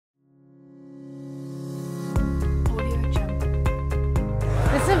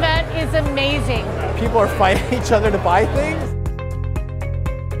is amazing. People are fighting each other to buy things.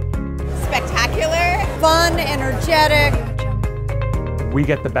 Spectacular, fun, energetic. We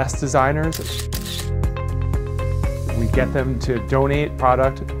get the best designers. We get them to donate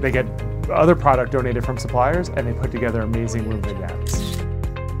product. They get other product donated from suppliers, and they put together amazing room vignettes.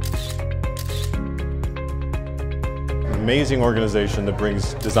 An amazing organization that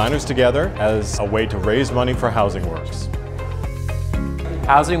brings designers together as a way to raise money for Housing Works.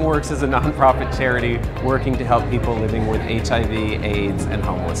 Housing Works is a nonprofit charity working to help people living with HIV, AIDS, and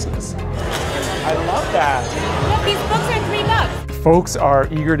homelessness. I love that. Look, these books are $3. Folks are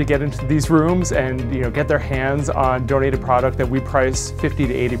eager to get into these rooms and get their hands on donated product that we price 50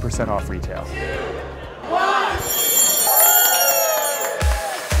 to 80% off retail.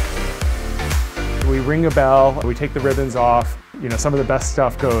 We ring a bell, we take the ribbons off. Some of the best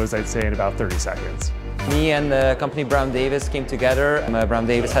stuff goes, I'd say, in about 30 seconds. Me and the company Brown Davis came together. Brown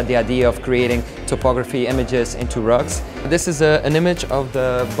Davis had the idea of creating topography images into rugs. This is an image of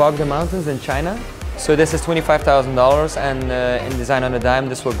the Bogda Mountains in China. So this is $25,000, and in Design on a Dime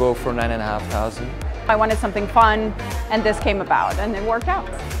this will go for $9,500. I wanted something fun, and this came about, and it worked out.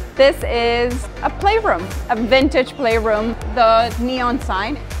 This is a playroom, a vintage playroom, the neon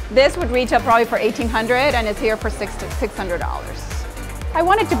sign. This would retail probably for $1,800, and it's here for $600. I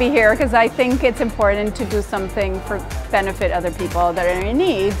wanted to be here because I think it's important to do something for benefit other people that are in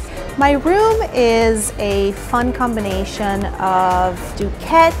need. My room is a fun combination of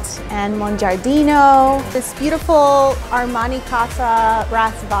Duquette and Mongiardino. This beautiful Armani Casa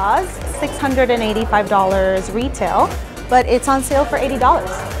brass vase, $685 retail, but it's on sale for $80.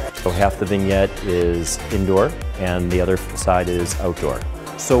 So half the vignette is indoor and the other side is outdoor.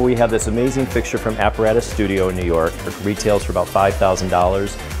 So we have this amazing fixture from Apparatus Studio in New York. It retails for about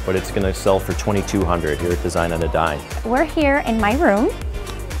 $5,000, but it's going to sell for $2,200 here at Design on a Dime. We're here in my room.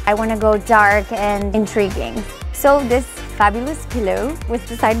 I want to go dark and intriguing. So this fabulous pillow was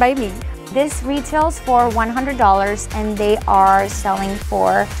designed by me. This retails for $100 and they are selling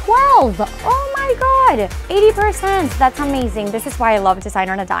for $12. Oh my God, 80%. That's amazing. This is why I love Design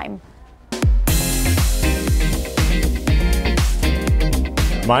on a Dime.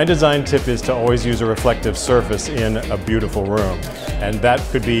 My design tip is to always use a reflective surface in a beautiful room, and that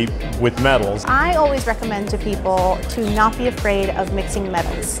could be with metals. I always recommend to people to not be afraid of mixing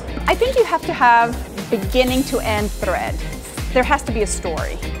metals. I think you have to have beginning to end thread. There has to be a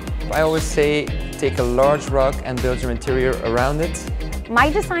story. I always say take a large rug and build your interior around it.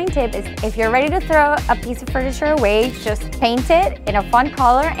 My design tip is if you're ready to throw a piece of furniture away, just paint it in a fun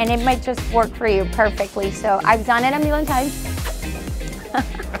color and it might just work for you perfectly. So I've done it a million times.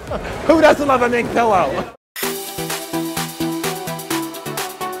 Who doesn't love a big pillow?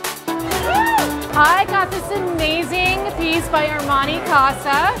 I got this amazing piece by Armani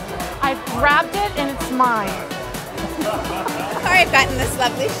Casa. I've grabbed it and it's mine. I've gotten this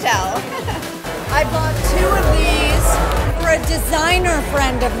lovely shell. I bought 2 of these for a designer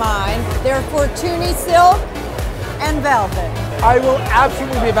friend of mine. They're for Tuni silk and velvet. I will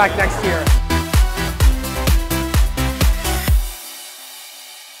absolutely be back next year.